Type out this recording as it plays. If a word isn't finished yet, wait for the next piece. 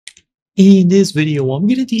In this video, I'm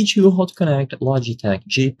going to teach you how to connect Logitech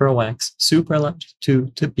G Pro X Superlight 2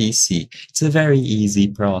 to PC. It's a very easy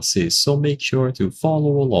process, so make sure to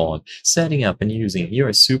follow along. Setting up and using your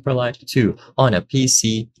Superlight 2 on a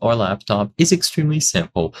PC or laptop is extremely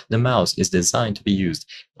simple. The mouse is designed to be used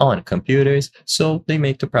on computers, so they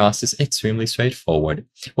make the process extremely straightforward.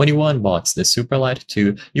 When you unbox the Superlight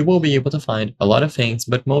 2, you will be able to find a lot of things,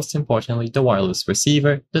 but most importantly, the wireless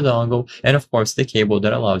receiver, the dongle, and of course the cable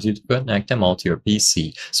that allows you to connect them all to your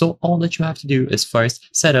PC. So all that you have to do is first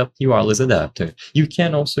set up the wireless adapter. You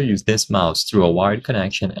can also use this mouse through a wired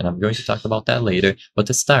connection, and I'm going to talk about that later. But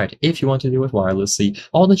to start, if you want to do it wirelessly,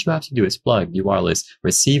 all that you have to do is plug the wireless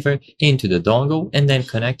receiver into the dongle and then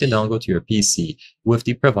connect the dongle to your PC with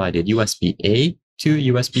the provided USB-A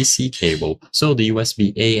to USB-C cable. So the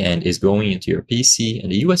USB-A end is going into your PC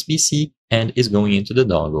and the USB-C end is going into the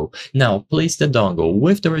dongle. Now place the dongle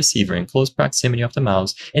with the receiver in close proximity of the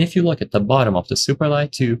mouse, and if you look at the bottom of the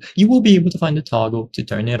Superlight 2, you will be able to find the toggle to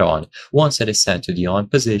turn it on. Once it is set to the on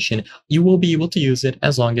position, you will be able to use it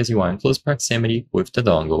as long as you are in close proximity with the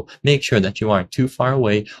dongle. Make sure that you aren't too far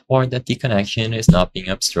away or that the connection is not being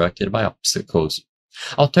obstructed by obstacles.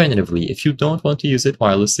 Alternatively, if you don't want to use it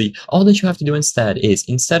wirelessly, all that you have to do instead is,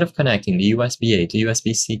 instead of connecting the USB-A to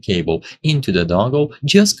USB-C cable into the dongle,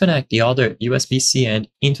 just connect the other USB-C end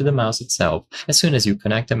into the mouse itself. As soon as you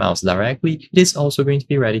connect the mouse directly, it is also going to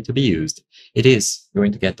be ready to be used. It is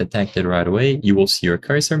going to get detected right away. You will see your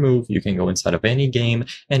cursor move. You can go inside of any game,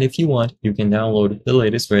 and if you want, you can download the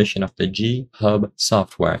latest version of the G Hub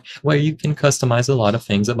software, where you can customize a lot of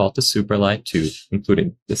things about the Superlight 2,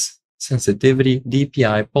 including this sensitivity,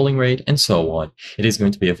 DPI, polling rate, and so on. It is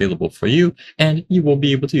going to be available for you, and you will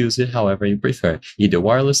be able to use it however you prefer, either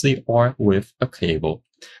wirelessly or with a cable.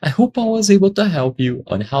 I hope I was able to help you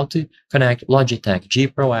on how to connect Logitech G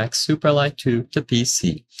Pro X Superlight 2 to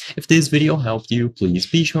PC. If this video helped you, please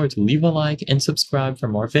be sure to leave a like and subscribe for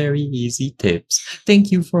more very easy tips.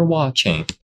 Thank you for watching.